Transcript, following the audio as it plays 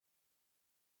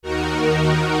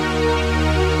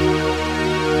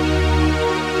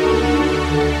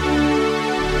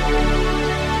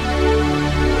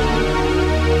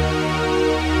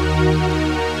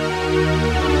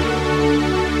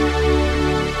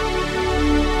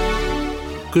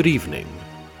Good evening.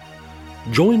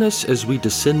 Join us as we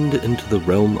descend into the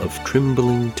realm of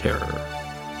trembling terror.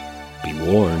 Be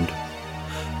warned,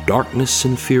 darkness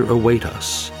and fear await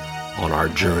us on our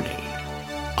journey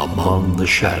among the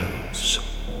shadows.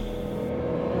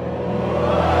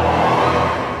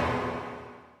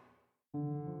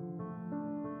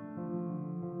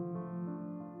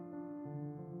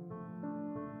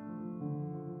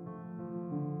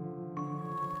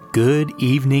 Good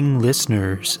evening,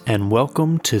 listeners, and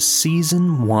welcome to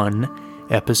Season 1,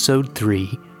 Episode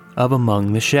 3 of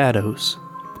Among the Shadows.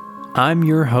 I'm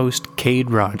your host,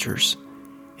 Cade Rogers,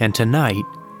 and tonight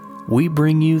we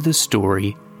bring you the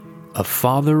story of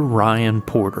Father Ryan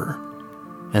Porter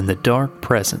and the dark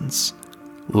presence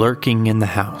lurking in the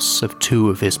house of two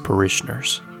of his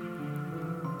parishioners.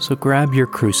 So grab your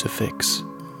crucifix,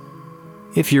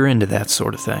 if you're into that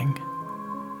sort of thing.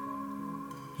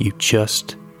 You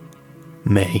just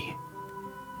may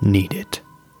need it.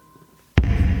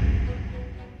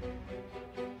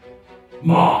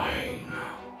 Mine.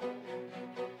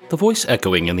 The voice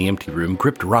echoing in the empty room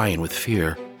gripped Ryan with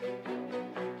fear.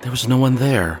 There was no one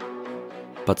there,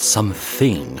 but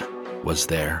something was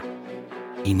there.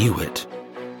 He knew it.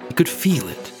 He could feel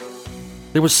it.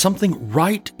 There was something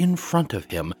right in front of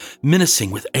him,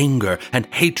 menacing with anger and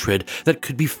hatred that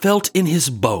could be felt in his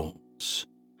bones.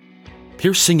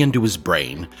 Piercing into his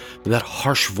brain, that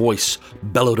harsh voice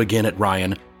bellowed again at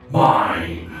Ryan.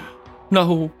 Mine.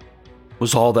 No,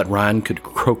 was all that Ryan could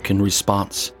croak in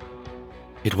response.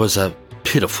 It was a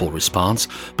pitiful response,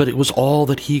 but it was all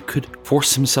that he could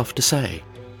force himself to say.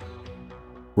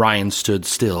 Ryan stood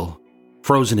still,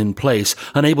 frozen in place,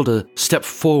 unable to step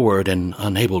forward and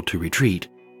unable to retreat.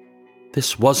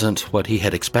 This wasn't what he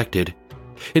had expected.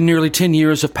 In nearly 10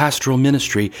 years of pastoral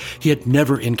ministry, he had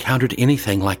never encountered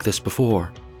anything like this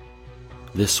before.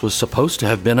 This was supposed to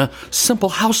have been a simple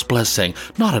house blessing,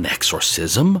 not an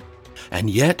exorcism. And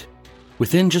yet,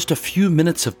 within just a few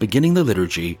minutes of beginning the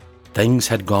liturgy, things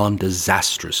had gone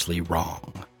disastrously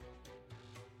wrong.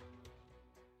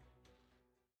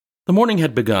 The morning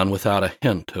had begun without a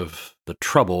hint of the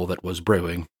trouble that was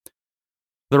brewing.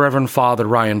 The Reverend Father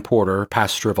Ryan Porter,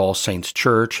 pastor of All Saints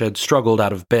Church, had struggled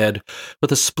out of bed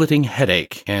with a splitting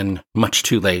headache and much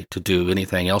too late to do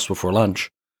anything else before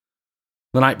lunch.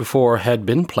 The night before had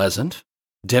been pleasant.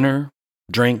 Dinner,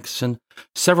 drinks, and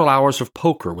several hours of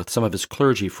poker with some of his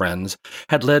clergy friends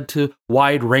had led to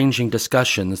wide-ranging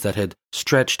discussions that had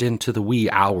stretched into the wee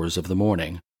hours of the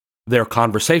morning. Their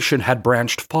conversation had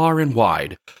branched far and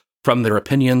wide, from their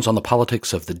opinions on the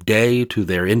politics of the day to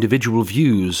their individual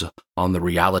views on the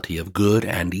reality of good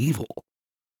and evil.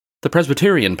 The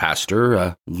Presbyterian pastor,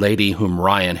 a lady whom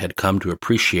Ryan had come to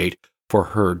appreciate for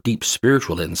her deep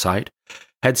spiritual insight,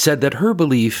 had said that her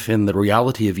belief in the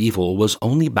reality of evil was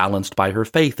only balanced by her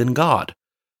faith in God,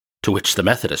 to which the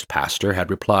Methodist pastor had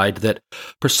replied that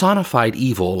personified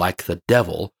evil like the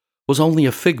devil was only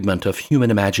a figment of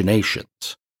human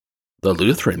imaginations. The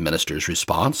Lutheran minister's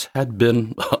response had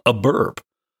been a burp,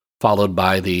 followed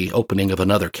by the opening of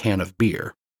another can of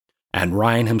beer, and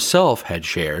Ryan himself had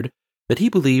shared that he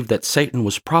believed that Satan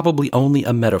was probably only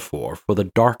a metaphor for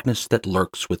the darkness that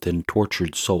lurks within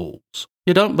tortured souls.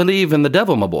 "You don't believe in the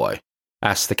devil, my boy?"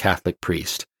 asked the Catholic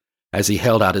priest, as he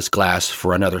held out his glass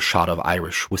for another shot of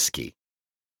Irish whiskey.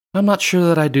 "I'm not sure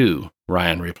that I do,"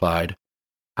 Ryan replied.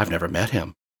 "I've never met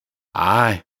him."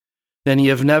 "Aye. Then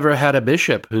you've never had a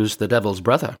bishop who's the devil's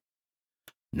brother?"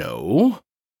 "No,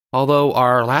 although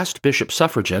our last bishop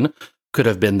suffragan could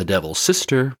have been the devil's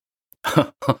sister."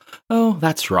 "Oh,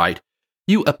 that's right.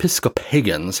 You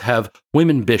Episcopalians have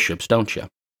women bishops, don't you?"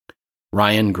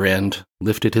 Ryan grinned,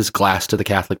 lifted his glass to the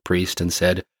Catholic priest, and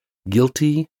said,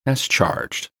 "Guilty as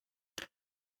charged."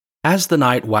 As the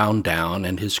night wound down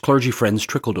and his clergy friends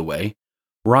trickled away,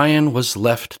 Ryan was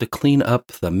left to clean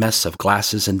up the mess of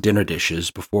glasses and dinner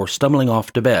dishes before stumbling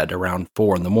off to bed around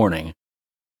 4 a.m.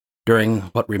 During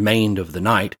what remained of the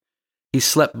night, he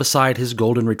slept beside his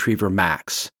golden retriever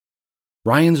Max.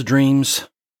 Ryan's dreams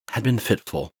had been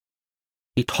fitful.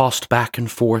 He tossed back and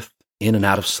forth, in and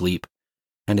out of sleep,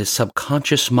 and his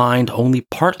subconscious mind only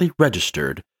partly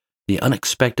registered the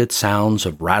unexpected sounds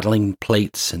of rattling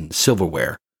plates and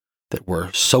silverware that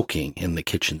were soaking in the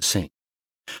kitchen sink.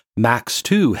 Max,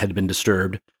 too, had been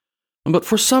disturbed, but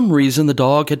for some reason the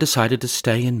dog had decided to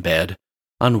stay in bed,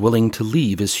 unwilling to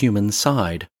leave his human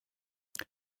side.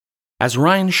 As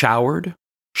Ryan showered,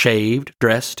 Shaved,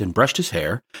 dressed, and brushed his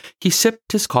hair, he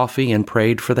sipped his coffee and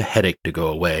prayed for the headache to go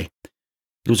away.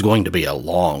 It was going to be a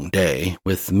long day,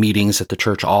 with meetings at the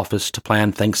church office to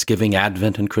plan Thanksgiving,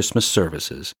 Advent, and Christmas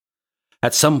services.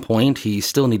 At some point, he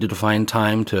still needed to find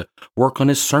time to work on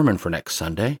his sermon for next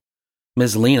Sunday.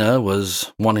 Ms. Lena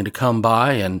was wanting to come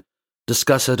by and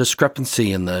discuss a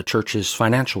discrepancy in the church's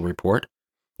financial report,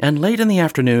 and late in the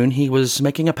afternoon he was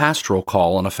making a pastoral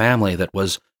call on a family that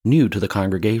was new to the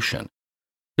congregation.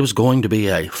 It was going to be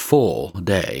a full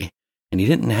day, and he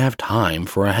didn't have time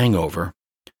for a hangover.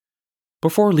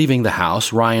 Before leaving the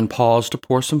house, Ryan paused to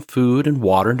pour some food and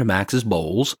water into Max's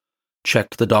bowls,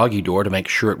 checked the doggy door to make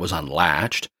sure it was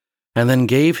unlatched, and then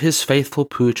gave his faithful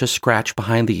Pooch a scratch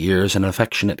behind the ears and an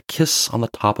affectionate kiss on the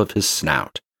top of his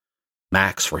snout.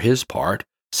 Max, for his part,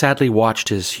 sadly watched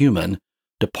his human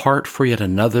depart for yet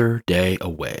another day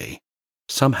away.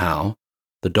 Somehow,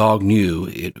 the dog knew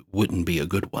it wouldn't be a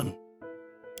good one.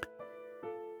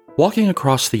 Walking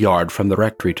across the yard from the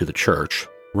rectory to the church,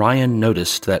 Ryan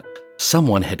noticed that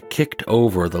someone had kicked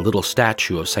over the little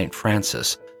statue of St.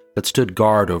 Francis that stood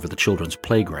guard over the children's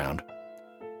playground.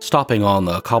 Stopping on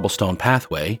the cobblestone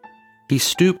pathway, he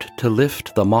stooped to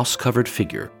lift the moss-covered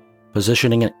figure,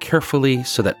 positioning it carefully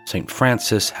so that St.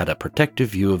 Francis had a protective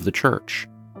view of the church.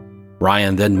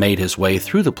 Ryan then made his way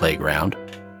through the playground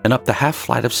and up the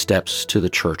half-flight of steps to the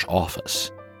church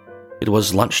office. It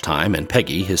was lunchtime, and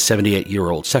Peggy, his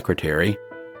 78-year-old secretary,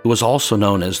 who was also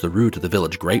known as the root of the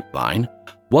village grapevine,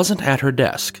 wasn't at her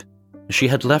desk. She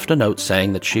had left a note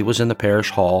saying that she was in the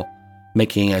parish hall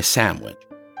making a sandwich.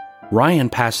 Ryan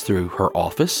passed through her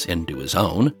office into his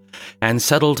own and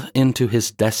settled into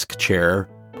his desk chair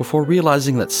before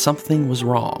realizing that something was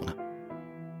wrong.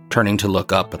 Turning to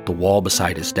look up at the wall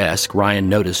beside his desk, Ryan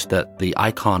noticed that the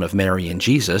icon of Mary and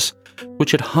Jesus,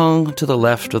 which had hung to the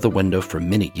left of the window for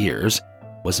many years,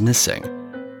 was missing.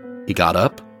 He got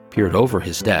up, peered over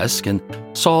his desk, and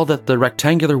saw that the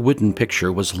rectangular wooden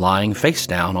picture was lying face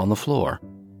down on the floor.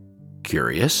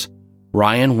 Curious,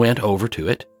 Ryan went over to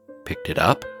it, picked it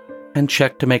up, and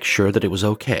checked to make sure that it was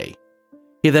okay.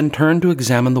 He then turned to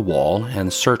examine the wall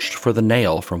and searched for the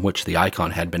nail from which the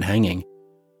icon had been hanging.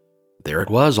 There it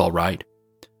was, all right,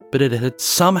 but it had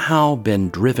somehow been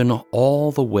driven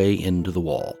all the way into the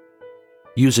wall.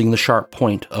 Using the sharp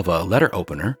point of a letter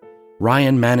opener,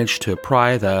 Ryan managed to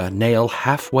pry the nail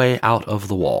halfway out of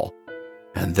the wall,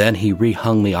 and then he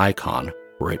rehung the icon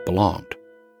where it belonged.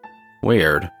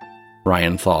 Weird,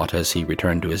 Ryan thought as he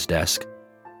returned to his desk,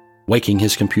 waking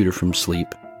his computer from sleep,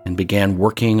 and began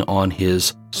working on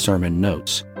his sermon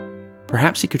notes.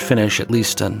 Perhaps he could finish at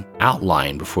least an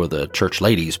outline before the church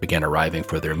ladies began arriving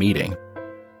for their meeting.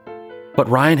 What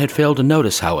Ryan had failed to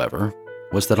notice, however,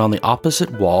 was that on the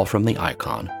opposite wall from the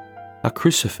icon, a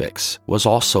crucifix was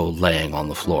also laying on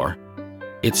the floor,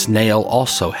 its nail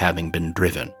also having been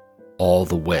driven all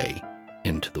the way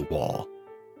into the wall.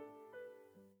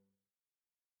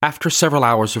 After several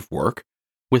hours of work,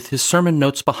 with his sermon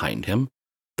notes behind him,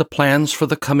 the plans for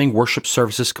the coming worship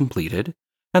services completed,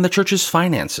 and the church's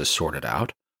finances sorted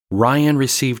out, Ryan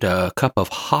received a cup of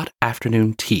hot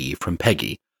afternoon tea from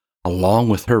Peggy, along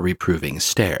with her reproving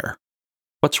stare.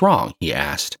 "What's wrong?" he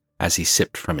asked as he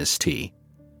sipped from his tea.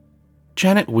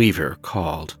 "Janet Weaver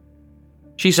called.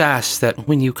 She's asked that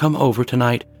when you come over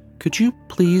tonight, could you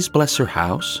please bless her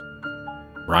house?"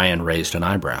 Ryan raised an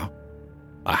eyebrow.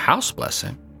 "A house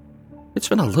blessing? It's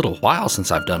been a little while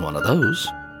since I've done one of those.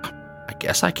 I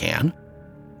guess I can."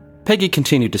 Peggy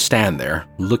continued to stand there,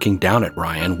 looking down at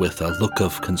Ryan with a look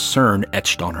of concern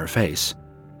etched on her face.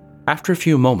 After a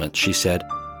few moments, she said,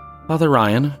 "Father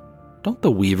Ryan, don't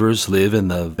the Weavers live in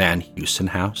the Van Heusen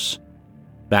house?"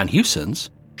 "Van Heusens?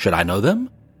 Should I know them?"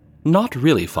 "Not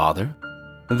really, Father.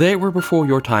 They were before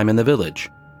your time in the village.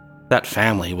 That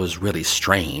family was really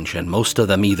strange, and most of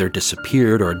them either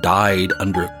disappeared or died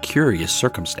under curious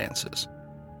circumstances."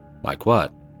 "Like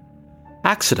what?"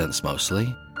 "Accidents,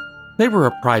 mostly. They were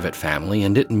a private family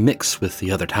and didn't mix with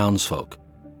the other townsfolk.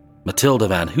 Matilda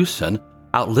Van Heusen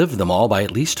outlived them all by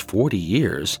at least 40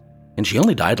 years, and she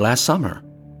only died last summer.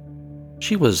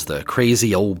 She was the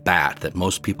crazy old bat that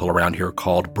most people around here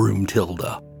called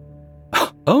Broomtilda."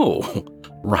 "Oh,"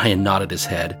 Ryan nodded his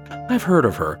head. "I've heard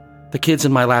of her. The kids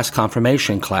in my last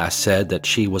confirmation class said that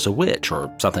she was a witch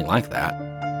or something like that,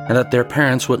 and that their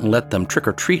parents wouldn't let them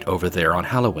trick-or-treat over there on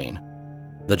Halloween.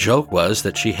 The joke was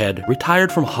that she had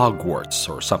retired from Hogwarts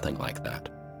or something like that."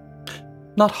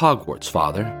 "Not Hogwarts,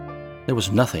 Father. There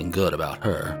was nothing good about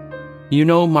her. You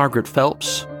know Margaret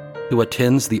Phelps, who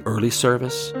attends the early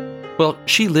service? Well,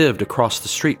 she lived across the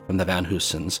street from the Van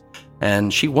Heusens,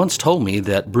 and she once told me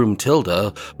that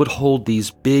Broomtilda would hold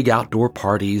these big outdoor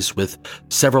parties with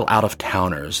several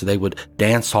out-of-towners. They would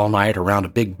dance all night around a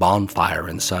big bonfire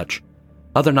and such.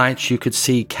 Other nights you could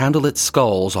see candlelit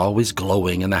skulls always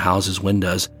glowing in the house's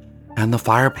windows, and the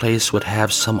fireplace would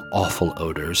have some awful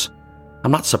odors.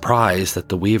 I'm not surprised that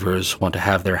the Weavers want to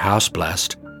have their house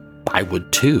blessed. I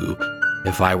would too,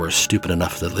 if I were stupid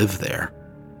enough to live there.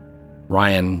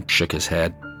 Ryan shook his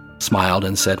head, smiled,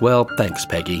 and said, "Well, thanks,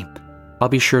 Peggy. I'll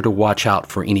be sure to watch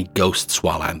out for any ghosts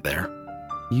while I'm there."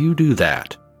 "You do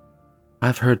that."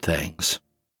 "I've heard things."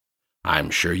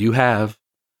 "I'm sure you have.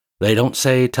 They don't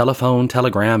say telephone,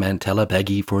 telegram, and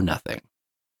telepeggy for nothing."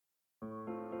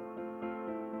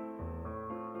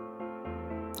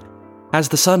 As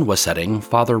the sun was setting,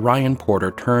 Father Ryan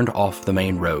Porter turned off the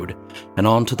main road and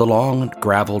onto the long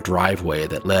gravel driveway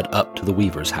that led up to the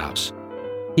Weaver's house.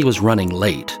 He was running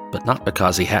late, but not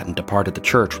because he hadn't departed the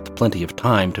church with plenty of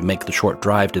time to make the short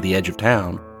drive to the edge of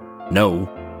town. No.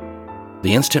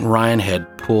 The instant Ryan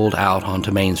had pulled out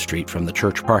onto Main Street from the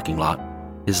church parking lot,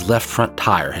 his left front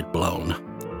tire had blown.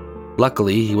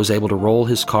 Luckily, he was able to roll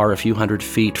his car a few hundred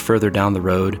feet further down the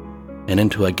road and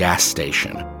into a gas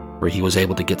station, where he was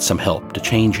able to get some help to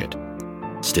change it.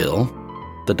 Still,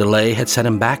 the delay had set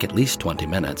him back at least 20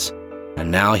 minutes,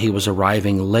 and now he was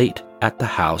arriving late at the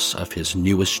house of his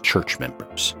newest church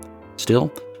members.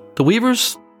 Still, the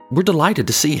Weavers were delighted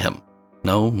to see him.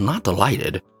 No, not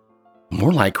delighted.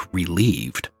 More like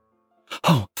relieved.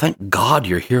 "Oh, thank God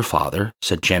you're here, Father,"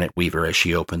 said Janet Weaver as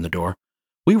she opened the door.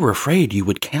 "We were afraid you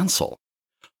would cancel."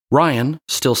 Ryan,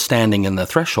 still standing in the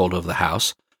threshold of the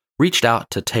house, reached out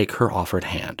to take her offered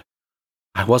hand.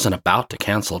 "I wasn't about to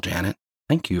cancel, Janet.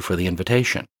 Thank you for the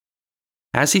invitation."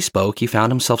 As he spoke, he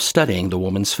found himself studying the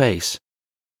woman's face.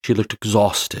 She looked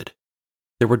exhausted.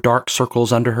 There were dark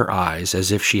circles under her eyes,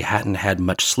 as if she hadn't had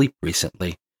much sleep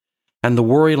recently, and the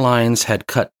worry lines had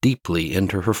cut deeply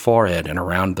into her forehead and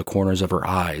around the corners of her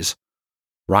eyes.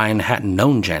 Ryan hadn't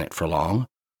known Janet for long,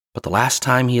 but the last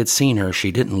time he had seen her,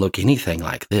 she didn't look anything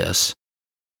like this.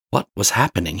 What was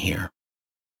happening here?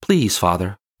 "Please,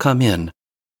 Father, come in.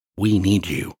 We need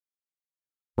you."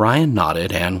 Ryan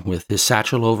nodded, and with his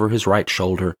satchel over his right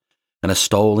shoulder and a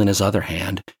stole in his other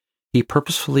hand, he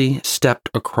purposefully stepped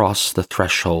across the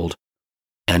threshold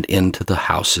and into the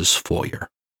house's foyer.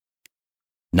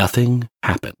 Nothing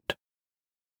happened.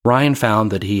 Ryan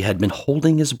found that he had been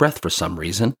holding his breath for some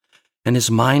reason, and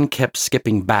his mind kept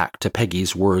skipping back to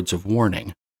Peggy's words of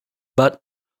warning. But,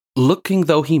 looking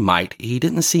though he might, he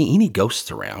didn't see any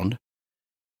ghosts around.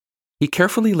 He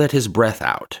carefully let his breath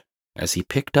out as he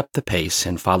picked up the pace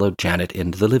and followed Janet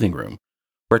into the living room,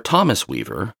 where Thomas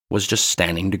Weaver was just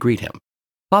standing to greet him.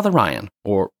 "Father Ryan,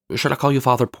 or should I call you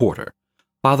Father Porter?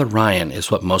 Father Ryan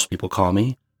is what most people call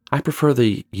me. I prefer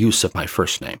the use of my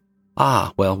first name."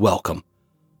 "Ah, well, welcome.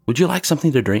 Would you like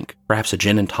something to drink? Perhaps a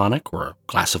gin and tonic or a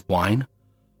glass of wine?"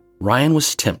 Ryan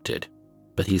was tempted,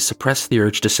 but he suppressed the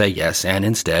urge to say yes and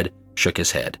instead shook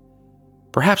his head.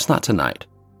 "Perhaps not tonight,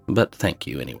 but thank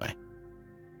you anyway."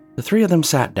 The three of them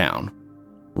sat down,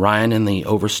 Ryan in the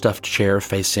overstuffed chair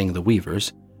facing the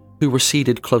Weavers, who were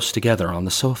seated close together on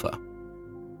the sofa.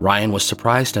 Ryan was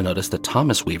surprised to notice that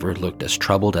Thomas Weaver looked as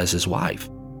troubled as his wife.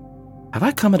 "Have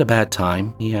I come at a bad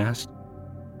time?" he asked.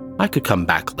 "I could come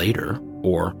back later,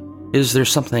 or is there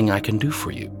something I can do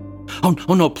for you?" Oh,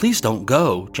 no, please don't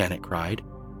go," Janet cried.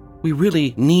 "We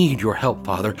really need your help,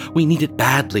 Father. We need it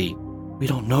badly. We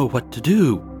don't know what to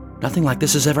do. Nothing like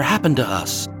this has ever happened to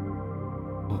us."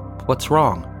 "What's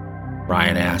wrong?"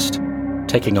 Ryan asked,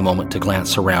 taking a moment to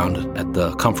glance around at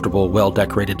the comfortable,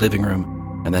 well-decorated living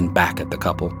room and then back at the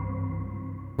couple.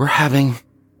 "We're having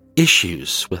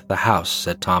issues with the house,"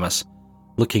 said Thomas,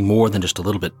 looking more than just a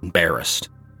little bit embarrassed.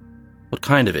 "What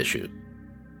kind of issues?"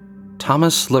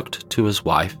 Thomas looked to his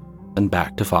wife and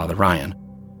back to Father Ryan.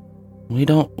 "We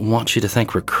don't want you to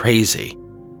think we're crazy,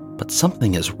 but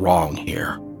something is wrong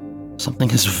here. Something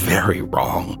is very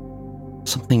wrong.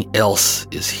 Something else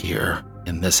is here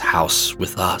in this house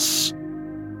with us."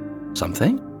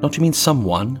 "Something? Don't you mean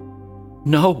someone?"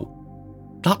 "No,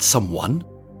 not someone.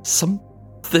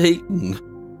 Something."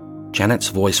 Janet's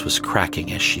voice was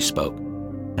cracking as she spoke,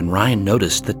 and Ryan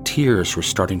noticed that tears were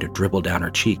starting to dribble down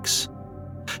her cheeks.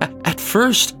 At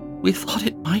first, we thought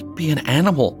it might be an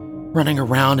animal running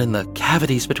around in the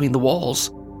cavities between the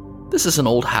walls. This is an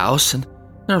old house, and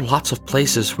there are lots of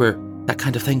places where that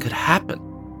kind of thing could happen.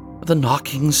 The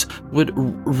knockings would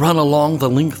run along the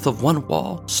length of one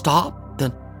wall, stop,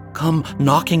 then come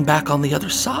knocking back on the other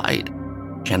side.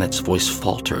 Janet's voice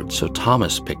faltered, so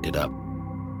Thomas picked it up.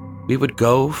 We would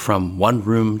go from one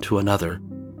room to another,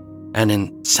 and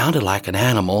it sounded like an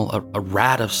animal, a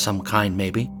rat of some kind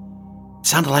maybe. It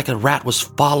sounded like a rat was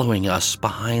following us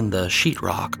behind the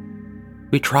sheetrock.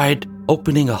 We tried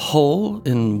opening a hole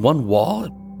in one wall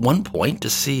at one point to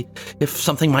see if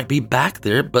something might be back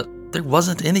there, but there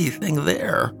wasn't anything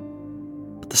there.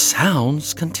 But the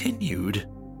sounds continued.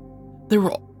 There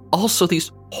were also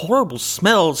these horrible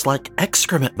smells like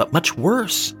excrement, but much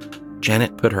worse.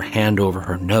 Janet put her hand over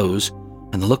her nose,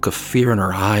 and the look of fear in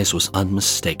her eyes was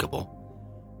unmistakable.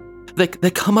 They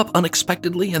come up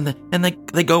unexpectedly, and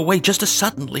they go away just as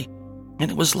suddenly,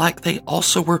 and it was like they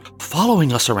also were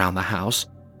following us around the house.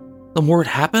 The more it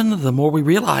happened, the more we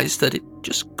realized that it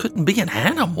just couldn't be an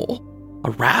animal,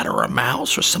 a rat or a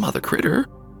mouse or some other critter.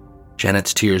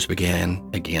 Janet's tears began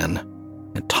again,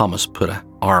 and Thomas put an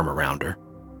arm around her.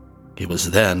 It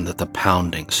was then that the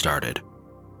pounding started.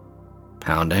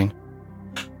 Pounding?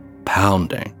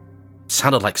 Pounding. It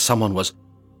sounded like someone was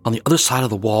on the other side of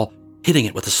the wall hitting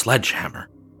it with a sledgehammer.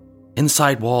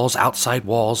 Inside walls, outside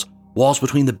walls, walls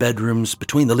between the bedrooms,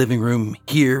 between the living room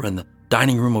here and the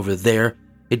dining room over there.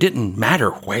 It didn't matter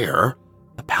where.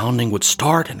 The pounding would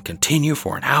start and continue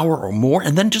for an hour or more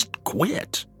and then just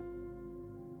quit.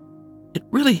 It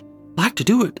really liked to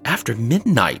do it after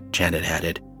midnight, Janet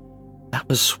added. That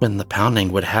was when the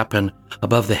pounding would happen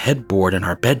above the headboard in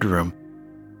our bedroom.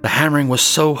 The hammering was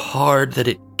so hard that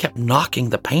it kept knocking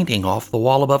the painting off the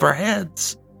wall above our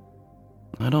heads.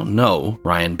 I don't know,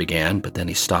 Ryan began, but then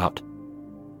he stopped.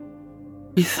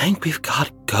 We think we've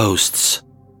got ghosts,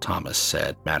 Thomas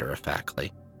said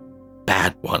matter-of-factly.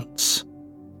 Bad ones.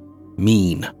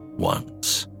 Mean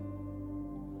ones.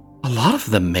 A lot of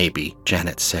them, maybe,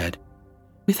 Janet said.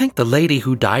 We think the lady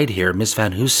who died here, Miss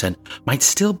Van Hoosen, might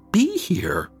still be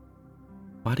here.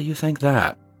 Why do you think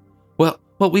that? Well,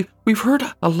 we've heard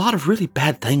a lot of really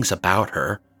bad things about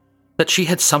her. That she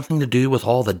had something to do with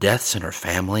all the deaths in her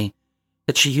family.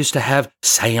 That she used to have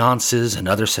seances and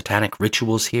other satanic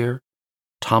rituals here.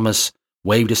 Thomas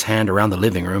waved his hand around the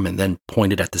living room and then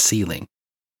pointed at the ceiling.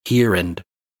 Here and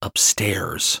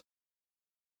upstairs.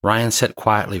 Ryan sat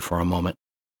quietly for a moment.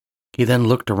 He then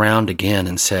looked around again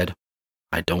and said,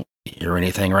 I don't hear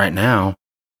anything right now.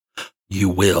 You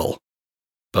will,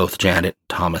 both Janet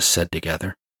and Thomas said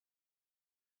together.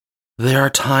 There are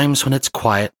times when it's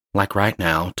quiet, like right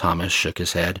now, Thomas shook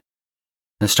his head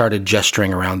and started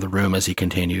gesturing around the room as he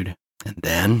continued. And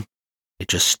then it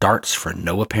just starts for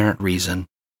no apparent reason.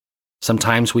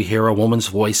 Sometimes we hear a woman's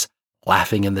voice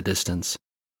laughing in the distance.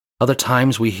 Other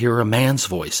times we hear a man's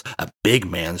voice, a big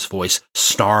man's voice,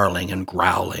 snarling and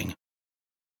growling.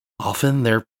 Often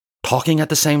they're talking at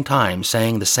the same time,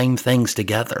 saying the same things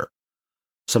together.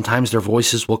 Sometimes their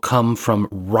voices will come from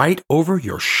right over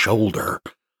your shoulder.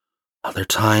 Other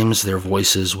times their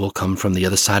voices will come from the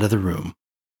other side of the room.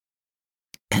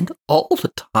 And all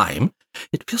the time,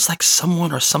 it feels like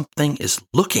someone or something is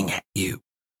looking at you.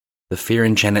 The fear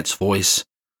in Janet's voice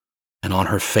and on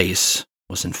her face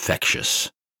was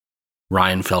infectious.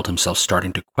 Ryan felt himself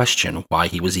starting to question why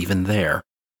he was even there.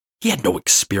 He had no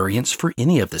experience for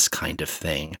any of this kind of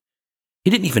thing.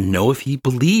 He didn't even know if he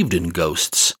believed in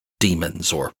ghosts,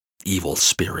 demons, or evil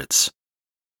spirits.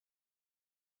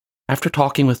 After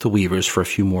talking with the Weavers for a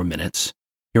few more minutes,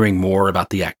 hearing more about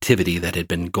the activity that had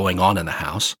been going on in the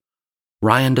house,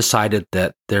 Ryan decided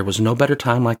that there was no better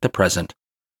time like the present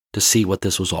to see what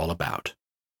this was all about.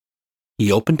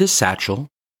 He opened his satchel,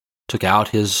 took out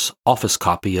his office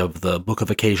copy of the Book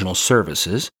of Occasional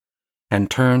Services,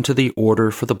 and turned to the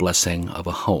order for the blessing of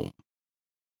a home.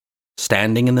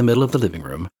 Standing in the middle of the living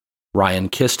room, Ryan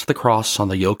kissed the cross on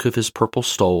the yoke of his purple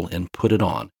stole and put it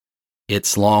on,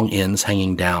 its long ends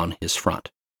hanging down his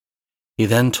front. He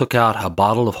then took out a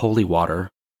bottle of holy water,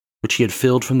 which he had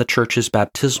filled from the church's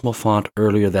baptismal font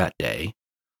earlier that day,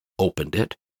 opened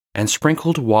it, and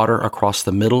sprinkled water across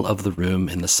the middle of the room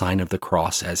in the sign of the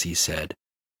cross as he said,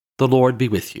 "The Lord be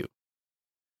with you."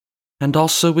 "And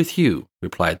also with you,"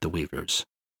 replied the Weavers.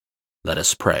 "Let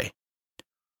us pray.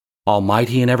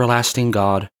 Almighty and everlasting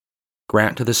God,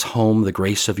 grant to this home the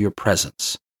grace of your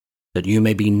presence, that you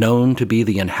may be known to be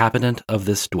the inhabitant of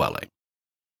this dwelling,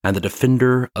 and the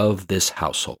defender of this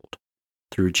household,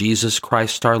 through Jesus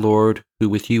Christ our Lord, who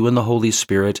with you and the Holy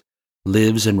Spirit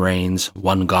lives and reigns,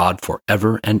 one God, for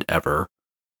ever and ever.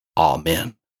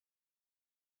 Amen."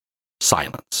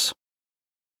 Silence.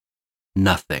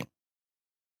 Nothing.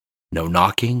 No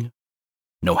knocking,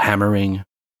 no hammering,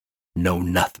 no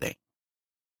nothing.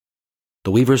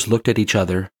 The Weavers looked at each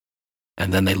other,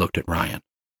 and then they looked at Ryan.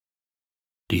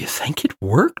 "Do you think it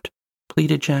worked?"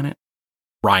 pleaded Janet.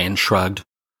 Ryan shrugged.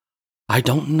 "I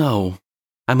don't know.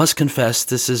 I must confess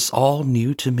this is all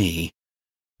new to me.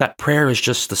 That prayer is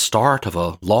just the start of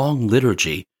a long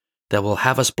liturgy that will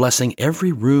have us blessing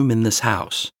every room in this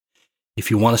house.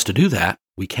 If you want us to do that,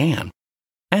 we can.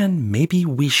 And maybe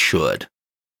we should."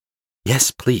 "Yes,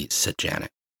 please," said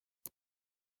Janet.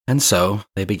 And so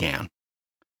they began.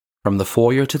 From the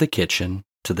foyer to the kitchen,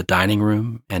 to the dining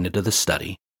room, and into the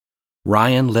study,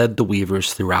 Ryan led the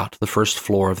Weavers throughout the first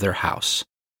floor of their house,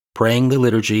 praying the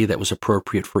liturgy that was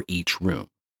appropriate for each room.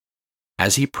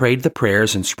 As he prayed the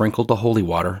prayers and sprinkled the holy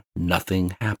water,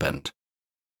 nothing happened.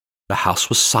 The house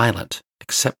was silent,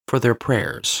 except for their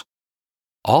prayers.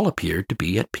 All appeared to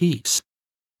be at peace.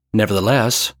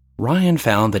 Nevertheless, Ryan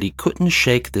found that he couldn't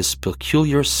shake this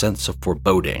peculiar sense of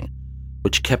foreboding,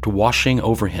 which kept washing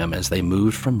over him as they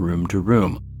moved from room to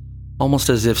room, almost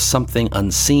as if something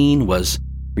unseen was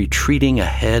retreating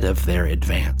ahead of their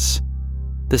advance.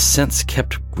 This sense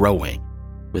kept growing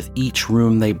with each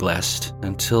room they blessed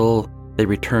until they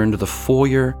returned to the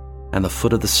foyer and the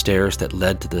foot of the stairs that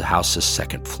led to the house's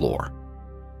second floor.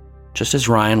 Just as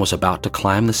Ryan was about to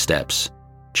climb the steps,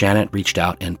 Janet reached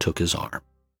out and took his arm.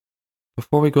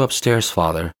 "Before we go upstairs,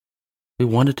 Father, we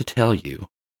wanted to tell you,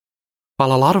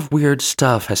 while a lot of weird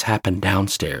stuff has happened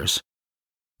downstairs,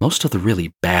 most of the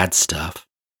really bad stuff,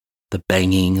 the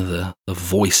banging, the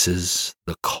voices,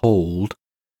 the cold,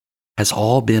 has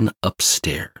all been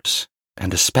upstairs,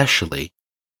 and especially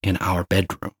in our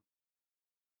bedroom."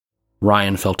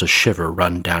 Ryan felt a shiver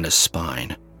run down his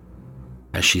spine.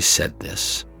 As she said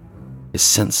this, his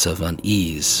sense of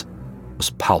unease was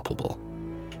palpable,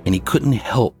 and he couldn't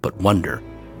help but wonder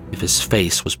if his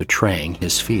face was betraying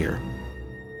his fear.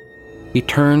 He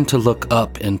turned to look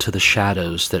up into the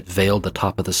shadows that veiled the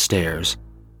top of the stairs,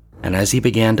 and as he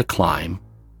began to climb,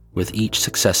 with each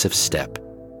successive step,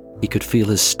 he could feel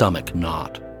his stomach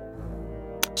knot.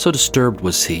 So disturbed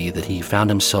was he that he found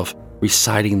himself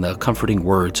reciting the comforting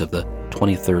words of the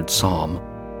 23rd Psalm,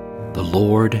 "The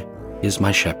Lord is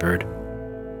my shepherd,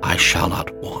 I shall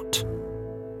not want."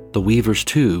 The Weavers,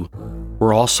 too,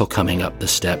 were also coming up the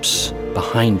steps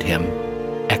behind him,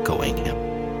 echoing him.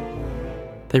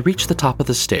 They reached the top of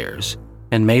the stairs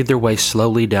and made their way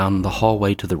slowly down the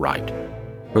hallway to the right,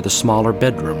 where the smaller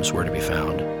bedrooms were to be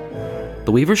found.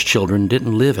 The Weavers' children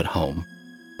didn't live at home.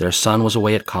 Their son was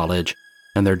away at college,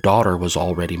 and their daughter was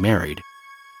already married,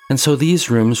 and so these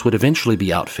rooms would eventually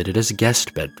be outfitted as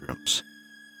guest bedrooms.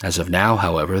 As of now,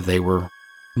 however, they were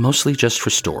mostly just for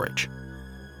storage.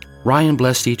 Ryan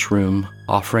blessed each room,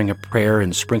 offering a prayer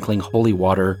and sprinkling holy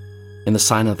water in the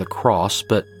sign of the cross,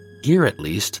 but here at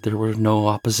least there was no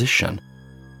opposition.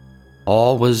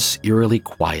 All was eerily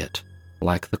quiet,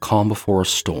 like the calm before a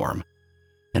storm,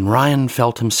 and Ryan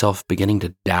felt himself beginning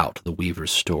to doubt the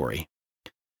Weaver's story.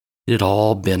 It had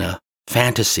all been a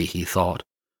fantasy, he thought,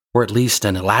 or at least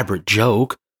an elaborate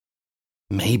joke.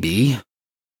 Maybe.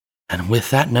 And with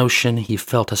that notion, he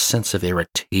felt a sense of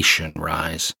irritation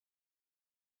rise.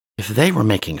 If they were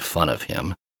making fun of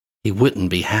him, he wouldn't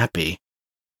be happy.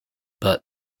 But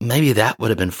maybe that would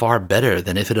have been far better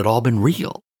than if it had all been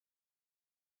real.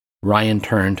 Ryan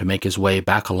turned to make his way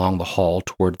back along the hall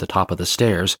toward the top of the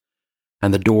stairs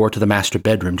and the door to the master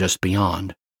bedroom just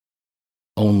beyond.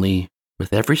 Only,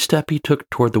 with every step he took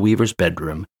toward the Weaver's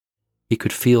bedroom, he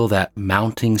could feel that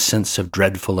mounting sense of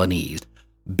dreadful unease,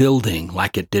 building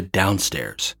like it did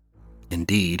downstairs.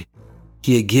 Indeed,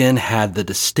 he again had the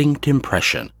distinct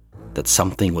impression that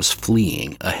something was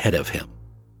fleeing ahead of him.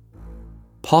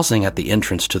 Pausing at the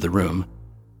entrance to the room,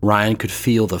 Ryan could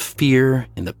feel the fear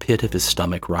in the pit of his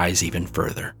stomach rise even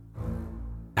further.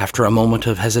 After a moment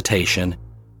of hesitation,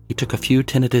 he took a few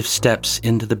tentative steps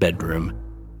into the bedroom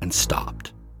and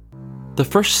stopped. The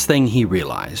first thing he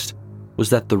realized was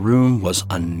that the room was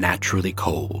unnaturally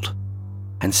cold,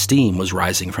 and steam was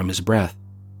rising from his breath.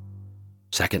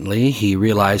 Secondly, he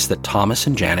realized that Thomas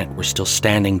and Janet were still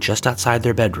standing just outside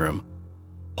their bedroom,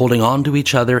 holding on to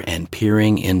each other and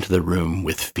peering into the room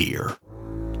with fear.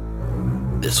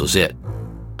 This was it.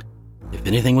 If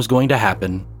anything was going to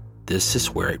happen, this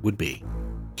is where it would be.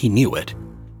 He knew it,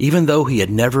 even though he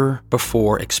had never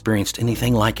before experienced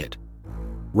anything like it.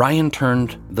 Ryan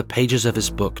turned the pages of his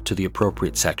book to the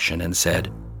appropriate section and said,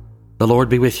 "The Lord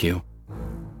be with you."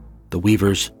 The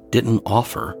Weavers didn't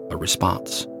offer a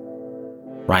response.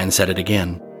 Ryan said it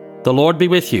again, "The Lord be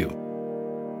with you."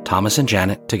 Thomas and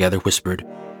Janet together whispered,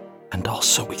 "And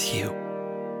also with you."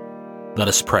 Let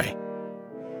us pray.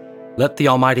 Let the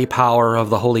almighty power of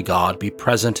the Holy God be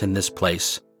present in this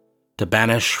place, to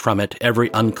banish from it every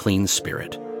unclean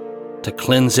spirit, to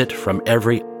cleanse it from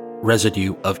every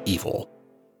residue of evil,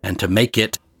 and to make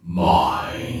it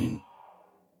mine.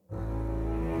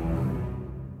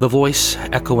 The voice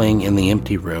echoing in the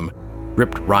empty room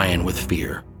gripped Ryan with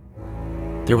fear.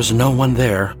 There was no one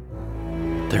there.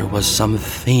 There was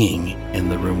something in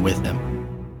the room with him.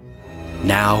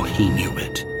 Now he knew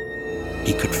it.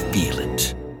 He could feel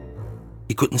it.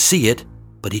 He couldn't see it,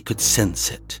 but he could sense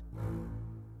it.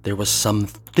 There was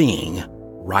something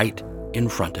right in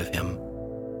front of him,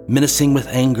 menacing with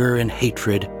anger and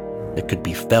hatred that could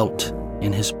be felt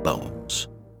in his bones.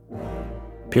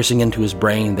 Piercing into his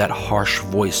brain, that harsh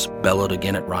voice bellowed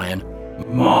again at Ryan.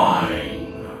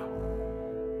 "Mine!"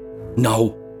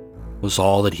 "No," was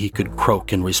all that he could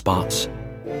croak in response.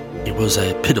 It was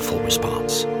a pitiful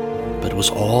response, but it was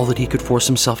all that he could force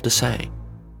himself to say.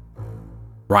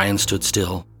 Ryan stood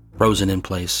still, frozen in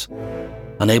place,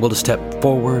 unable to step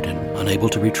forward and unable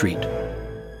to retreat.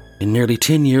 In nearly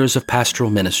 10 years of pastoral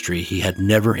ministry, he had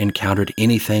never encountered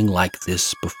anything like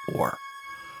this before.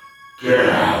 "Get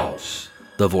out,"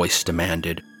 the voice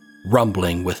demanded,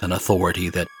 rumbling with an authority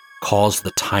that caused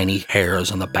the tiny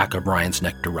hairs on the back of Ryan's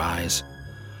neck to rise.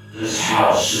 "This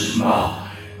house is mine."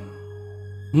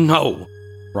 "No,"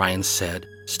 Ryan said,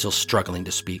 still struggling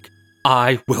to speak.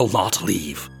 "I will not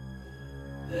leave."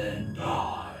 "Then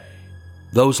die."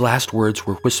 Those last words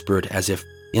were whispered as if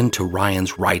into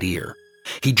Ryan's right ear.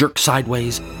 He jerked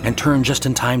sideways and turned just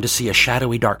in time to see a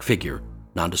shadowy dark figure,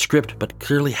 nondescript but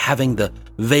clearly having the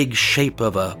vague shape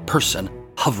of a person,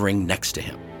 hovering next to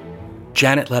him.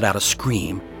 Janet let out a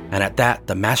scream, and at that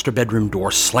the master bedroom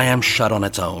door slammed shut on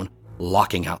its own,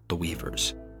 locking out the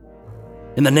Weavers.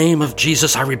 "In the name of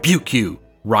Jesus, I rebuke you,"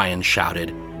 Ryan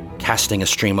shouted, casting a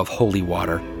stream of holy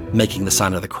water, making the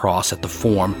sign of the cross at the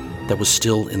form that was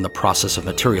still in the process of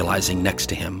materializing next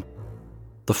to him.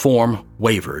 The form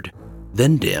wavered,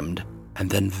 then dimmed, and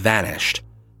then vanished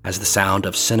as the sound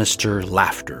of sinister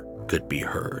laughter could be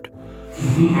heard.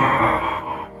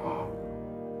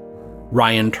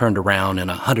 Ryan turned around in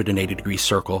a 180-degree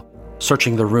circle,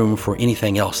 searching the room for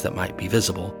anything else that might be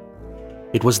visible.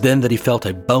 It was then that he felt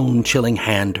a bone-chilling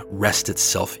hand rest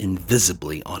itself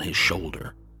invisibly on his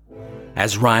shoulder.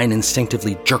 As Ryan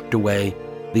instinctively jerked away,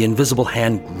 the invisible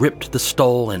hand gripped the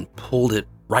stole and pulled it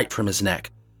right from his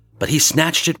neck, but he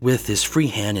snatched it with his free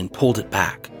hand and pulled it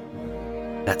back.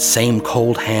 That same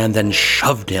cold hand then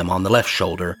shoved him on the left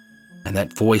shoulder, and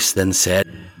that voice then said,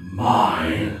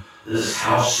 "Mine. This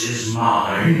house is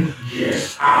mine.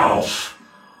 Get out."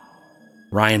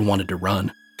 Ryan wanted to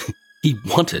run. He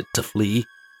wanted to flee.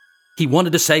 He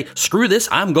wanted to say, "Screw this,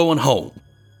 I'm going home."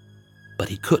 But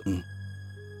he couldn't.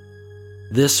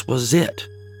 This was it.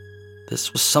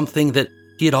 This was something that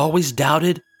he had always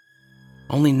doubted,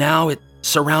 only now it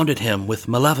surrounded him with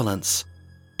malevolence,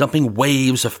 dumping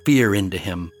waves of fear into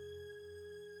him.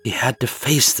 He had to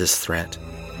face this threat.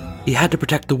 He had to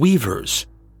protect the Weavers.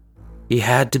 He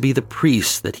had to be the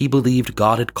priest that he believed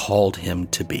God had called him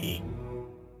to be.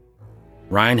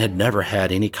 Ryan had never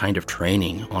had any kind of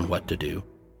training on what to do.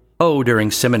 Oh,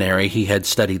 during seminary he had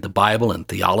studied the Bible and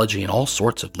theology and all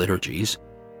sorts of liturgies.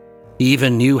 He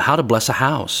even knew how to bless a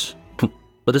house.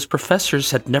 But his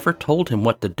professors had never told him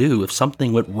what to do if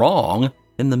something went wrong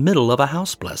in the middle of a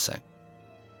house blessing.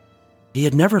 He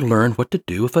had never learned what to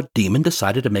do if a demon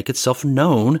decided to make itself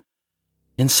known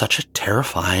in such a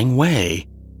terrifying way.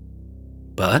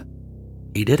 But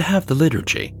he did have the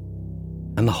liturgy,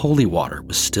 and the holy water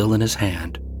was still in his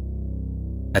hand.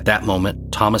 At that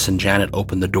moment, Thomas and Janet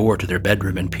opened the door to their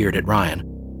bedroom and peered at Ryan.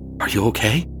 "Are you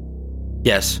okay?"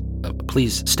 "Yes,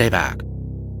 please stay back."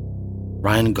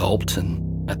 Ryan gulped,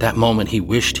 and at that moment he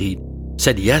wished he'd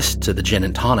said yes to the gin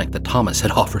and tonic that Thomas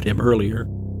had offered him earlier.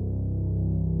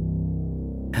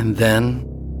 And then,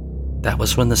 that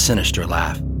was when the sinister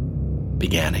laugh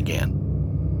began again.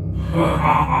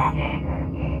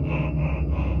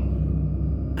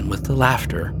 And with the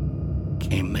laughter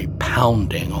came a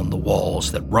pounding on the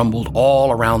walls that rumbled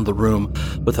all around the room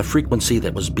with a frequency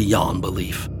that was beyond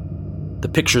belief. The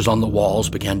pictures on the walls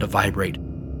began to vibrate.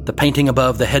 The painting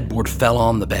above the headboard fell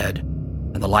on the bed,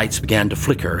 and the lights began to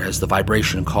flicker as the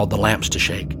vibration caused the lamps to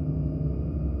shake.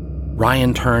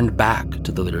 Ryan turned back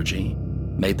to the liturgy,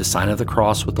 made the sign of the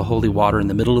cross with the holy water in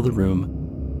the middle of the room,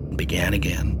 and began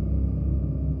again.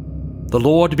 "The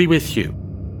Lord be with you."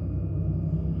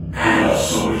 "And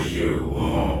also with you."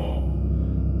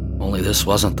 Only this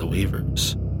wasn't the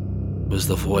Weavers. It was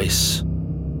the voice,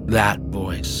 that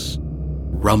voice,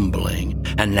 rumbling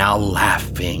and now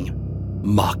laughing,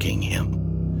 mocking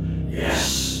him.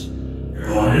 "Yes, you're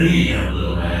going to need him,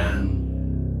 little man."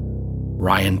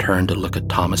 Ryan turned to look at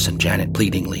Thomas and Janet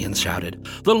pleadingly and shouted,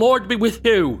 "The Lord be with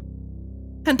you."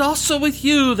 "And also with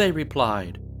you," they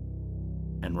replied.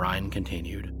 And Ryan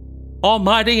continued,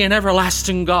 "Almighty and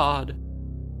everlasting God."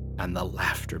 And the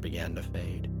laughter began to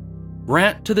fade.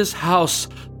 "Grant to this house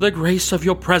the grace of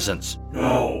your presence."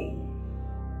 "No,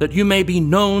 that you may be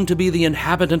known to be the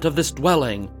inhabitant of this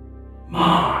dwelling.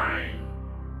 Mine.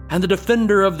 And the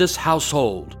defender of this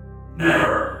household.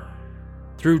 Never.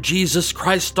 Through Jesus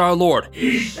Christ our Lord.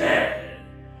 He's dead.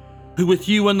 Who with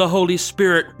you and the Holy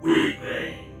Spirit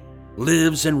Weeping.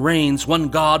 lives and reigns one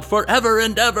God forever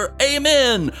and ever.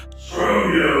 Amen.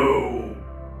 Screw you.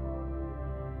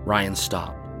 Ryan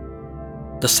stopped.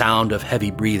 The sound of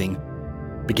heavy breathing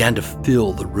began to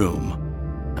fill the room,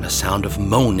 and a sound of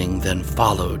moaning then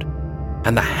followed,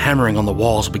 and the hammering on the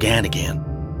walls began again.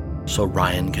 So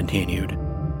Ryan continued,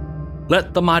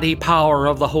 "Let the mighty power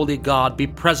of the Holy God be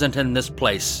present in this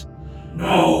place,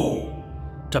 No.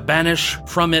 to banish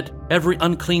from it every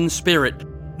unclean spirit,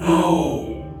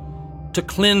 No. to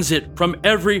cleanse it from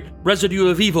every residue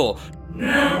of evil,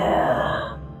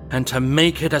 Never. and to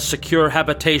make it a secure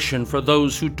habitation for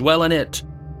those who dwell in it."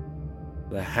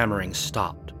 The hammering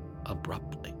stopped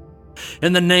abruptly.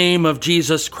 "In the name of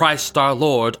Jesus Christ our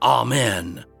Lord,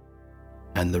 Amen."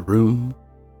 And the room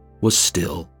was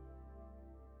still.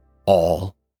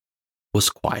 All was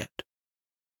quiet.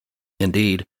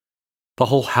 Indeed, the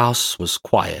whole house was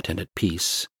quiet and at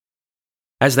peace.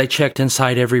 As they checked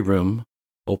inside every room,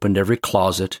 opened every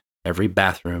closet, every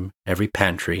bathroom, every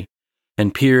pantry,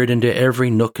 and peered into every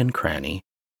nook and cranny,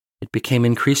 it became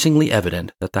increasingly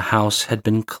evident that the house had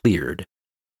been cleared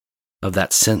of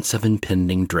that sense of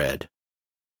impending dread,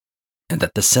 and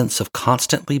that the sense of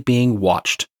constantly being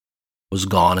watched was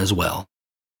gone as well.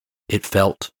 It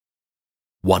felt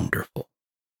wonderful.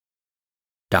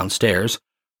 Downstairs,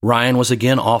 Ryan was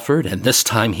again offered, and this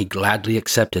time he gladly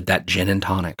accepted that gin and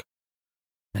tonic,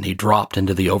 and he dropped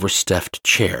into the overstuffed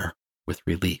chair with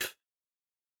relief.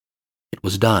 It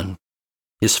was done.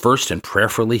 His first and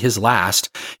prayerfully his last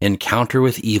encounter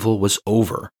with evil was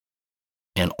over,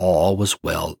 and all was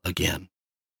well again.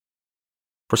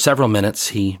 For several minutes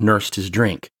he nursed his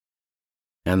drink,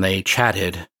 and they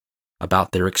chatted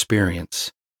about their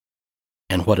experience,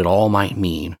 and what it all might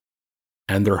mean,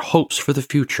 and their hopes for the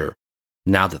future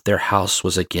now that their house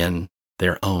was again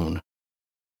their own.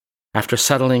 After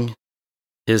settling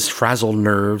his frazzled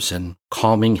nerves and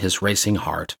calming his racing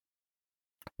heart,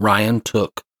 Ryan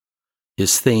took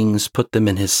his things, put them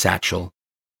in his satchel,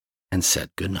 and said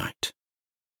goodnight.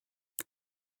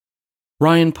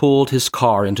 Ryan pulled his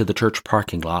car into the church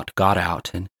parking lot, got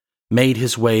out, and made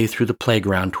his way through the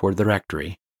playground toward the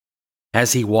rectory.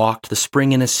 As he walked, the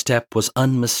spring in his step was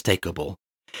unmistakable.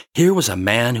 Here was a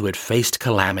man who had faced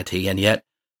calamity and yet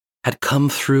had come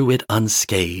through it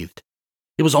unscathed.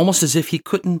 It was almost as if he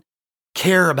couldn't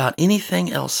care about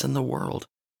anything else in the world,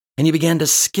 and he began to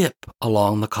skip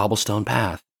along the cobblestone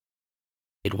path.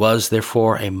 It was,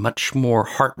 therefore, a much more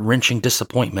heart-wrenching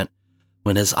disappointment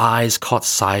when his eyes caught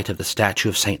sight of the statue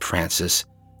of St. Francis,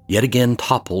 yet again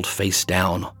toppled face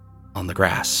down on the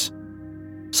grass.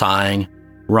 Sighing,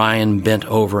 Ryan bent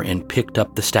over and picked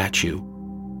up the statue,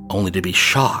 only to be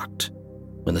shocked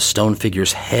when the stone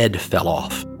figure's head fell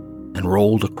off and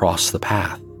rolled across the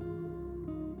path.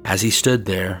 As he stood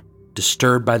there,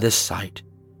 disturbed by this sight,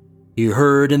 he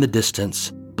heard in the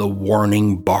distance the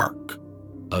warning bark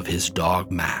of his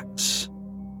dog Max.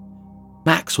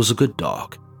 Max was a good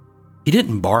dog. He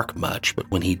didn't bark much, but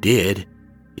when he did,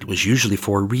 it was usually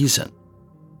for a reason.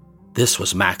 This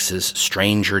was Max's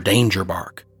stranger danger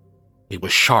bark. It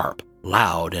was sharp,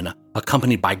 loud, and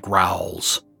accompanied by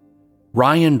growls.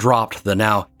 Ryan dropped the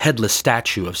now headless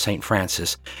statue of St.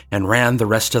 Francis and ran the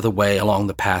rest of the way along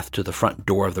the path to the front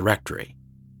door of the rectory.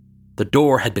 The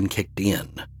door had been kicked in,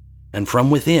 and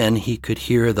from within he could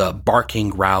hear the barking,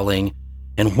 growling,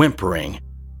 and whimpering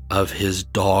of his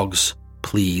dog's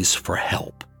pleas for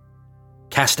help.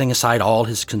 Casting aside all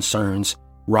his concerns,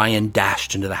 Ryan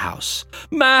dashed into the house.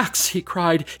 "Max!" he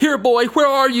cried. "Here, boy, where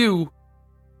are you?"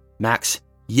 Max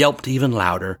yelped even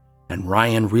louder, and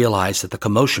Ryan realized that the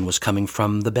commotion was coming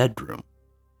from the bedroom.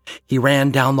 He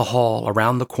ran down the hall,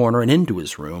 around the corner, and into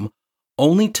his room,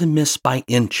 only to miss by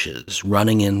inches,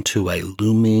 running into a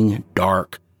looming,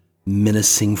 dark,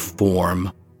 menacing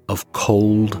form of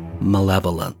cold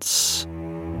malevolence.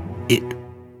 It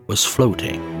was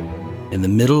floating in the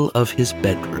middle of his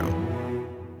bedroom,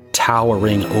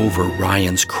 towering over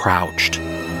Ryan's crouched,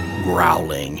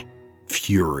 growling,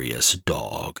 furious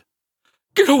dog.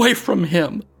 "Get away from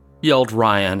him!" yelled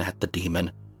Ryan at the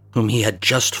demon, whom he had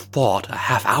just fought a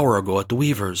half hour ago at the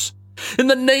Weavers. "In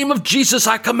the name of Jesus,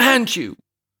 I command you!"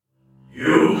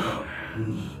 You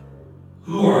command?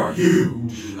 Who are you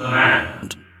to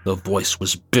command? The voice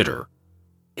was bitter.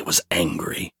 It was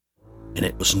angry, and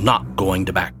it was not going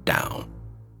to back down.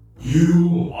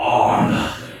 You are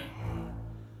nothing.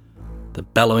 The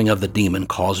bellowing of the demon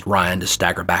caused Ryan to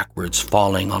stagger backwards,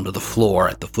 falling onto the floor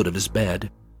at the foot of his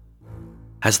bed.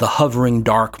 as the hovering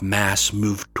dark mass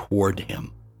moved toward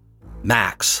him.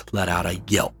 Max let out a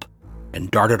yelp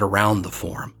and darted around the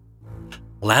form.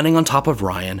 Landing on top of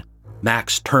Ryan,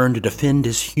 Max turned to defend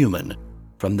his human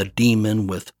from the demon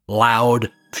with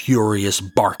loud, furious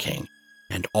barking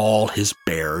and all his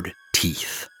bared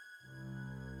teeth.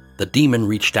 The demon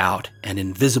reached out and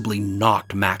invisibly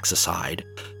knocked Max aside,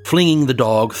 flinging the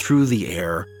dog through the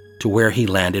air to where he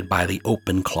landed by the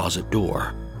open closet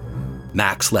door.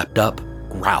 Max leapt up,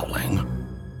 growling,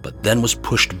 but then was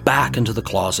pushed back into the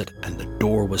closet and the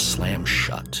door was slammed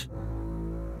shut.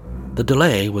 The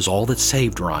delay was all that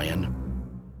saved Ryan.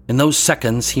 In those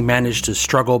seconds, he managed to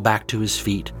struggle back to his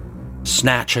feet,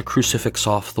 snatch a crucifix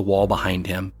off the wall behind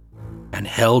him, and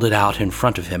held it out in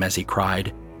front of him as he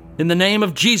cried, "In the name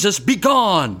of Jesus, be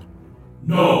gone!"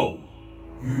 No!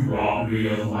 You robbed me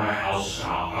of my house,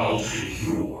 now I'll take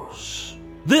yours.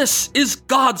 "This is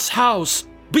God's house!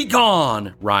 Be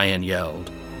gone!" Ryan yelled.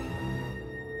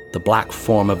 The black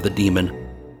form of the demon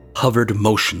hovered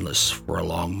motionless for a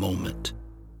long moment.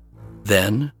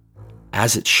 Then,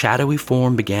 as its shadowy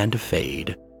form began to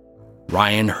fade,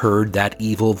 Ryan heard that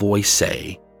evil voice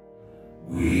say,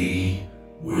 "We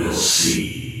will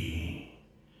see."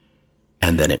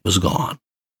 And then it was gone.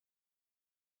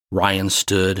 Ryan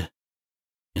stood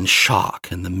in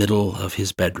shock in the middle of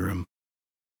his bedroom.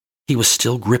 He was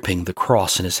still gripping the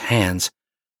cross in his hands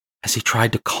as he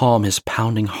tried to calm his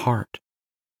pounding heart.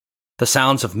 The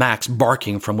sounds of Max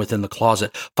barking from within the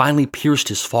closet finally pierced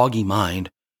his foggy mind,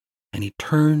 and he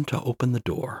turned to open the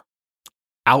door.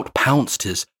 Out pounced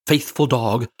his faithful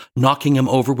dog, knocking him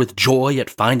over with joy at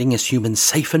finding his human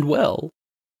safe and well.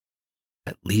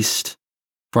 At least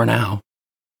for now.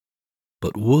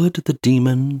 But would the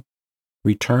demon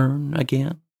return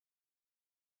again?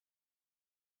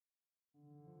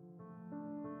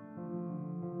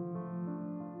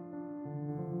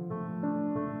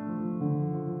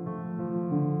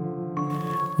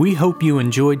 We hope you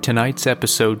enjoyed tonight's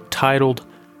episode titled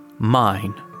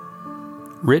Mine,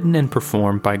 written and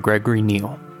performed by Gregory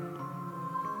Neal.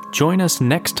 Join us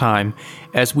next time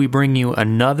as we bring you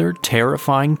another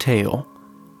terrifying tale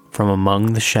from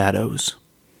among the shadows.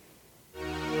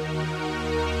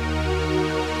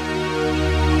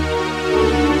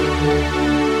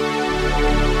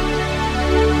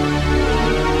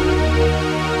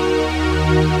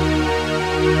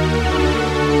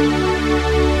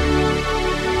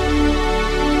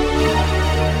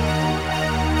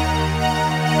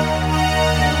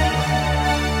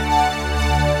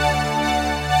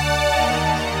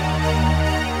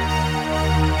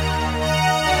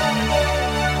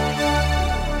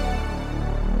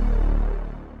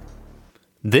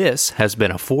 This has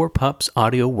been a Four Pups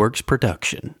Audio Works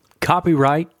production.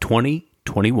 Copyright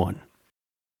 2021.